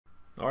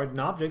An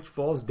object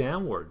falls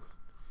downward.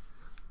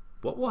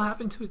 What will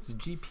happen to its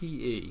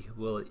GPE?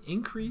 Will it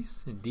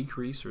increase,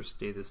 decrease, or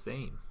stay the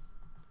same?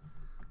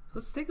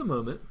 Let's take a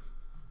moment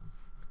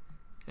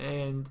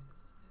and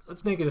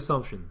let's make an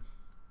assumption.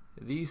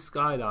 These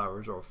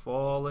skydivers are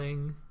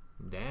falling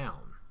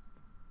down.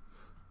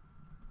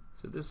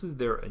 So this is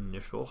their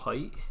initial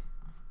height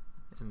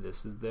and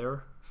this is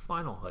their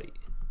final height.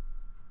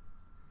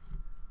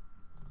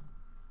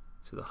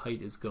 So the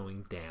height is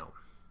going down.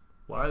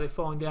 Why are they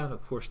falling down?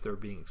 Of course, they're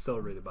being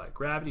accelerated by a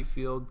gravity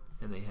field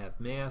and they have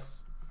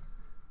mass.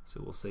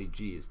 So we'll say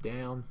G is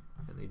down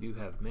and they do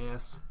have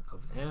mass of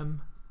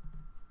M.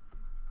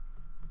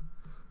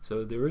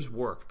 So there is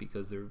work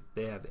because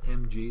they have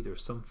mg,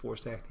 there's some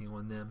force acting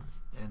on them,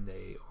 and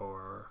they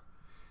are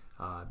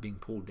being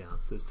pulled down.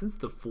 So since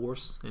the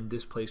force and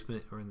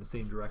displacement are in the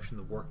same direction,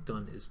 the work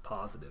done is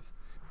positive.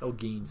 They'll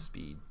gain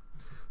speed.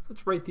 So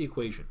let's write the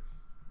equation.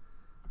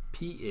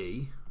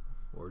 PE,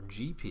 or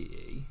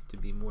GPE, to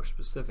be more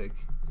specific,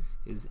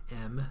 is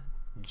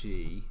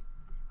mgh.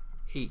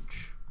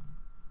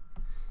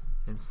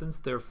 And since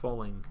they're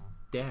falling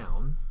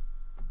down,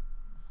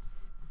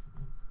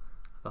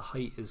 the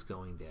height is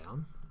going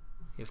down.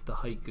 If the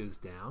height goes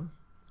down,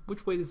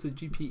 which way does the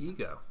GPE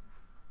go?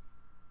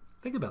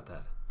 Think about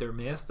that. Their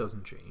mass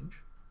doesn't change.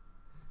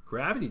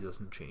 Gravity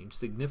doesn't change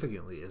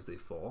significantly as they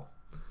fall.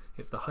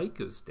 If the height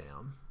goes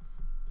down,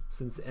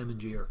 since m and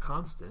g are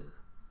constant,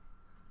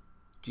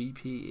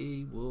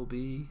 GPE will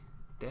be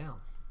down.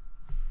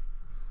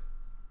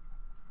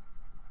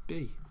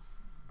 B.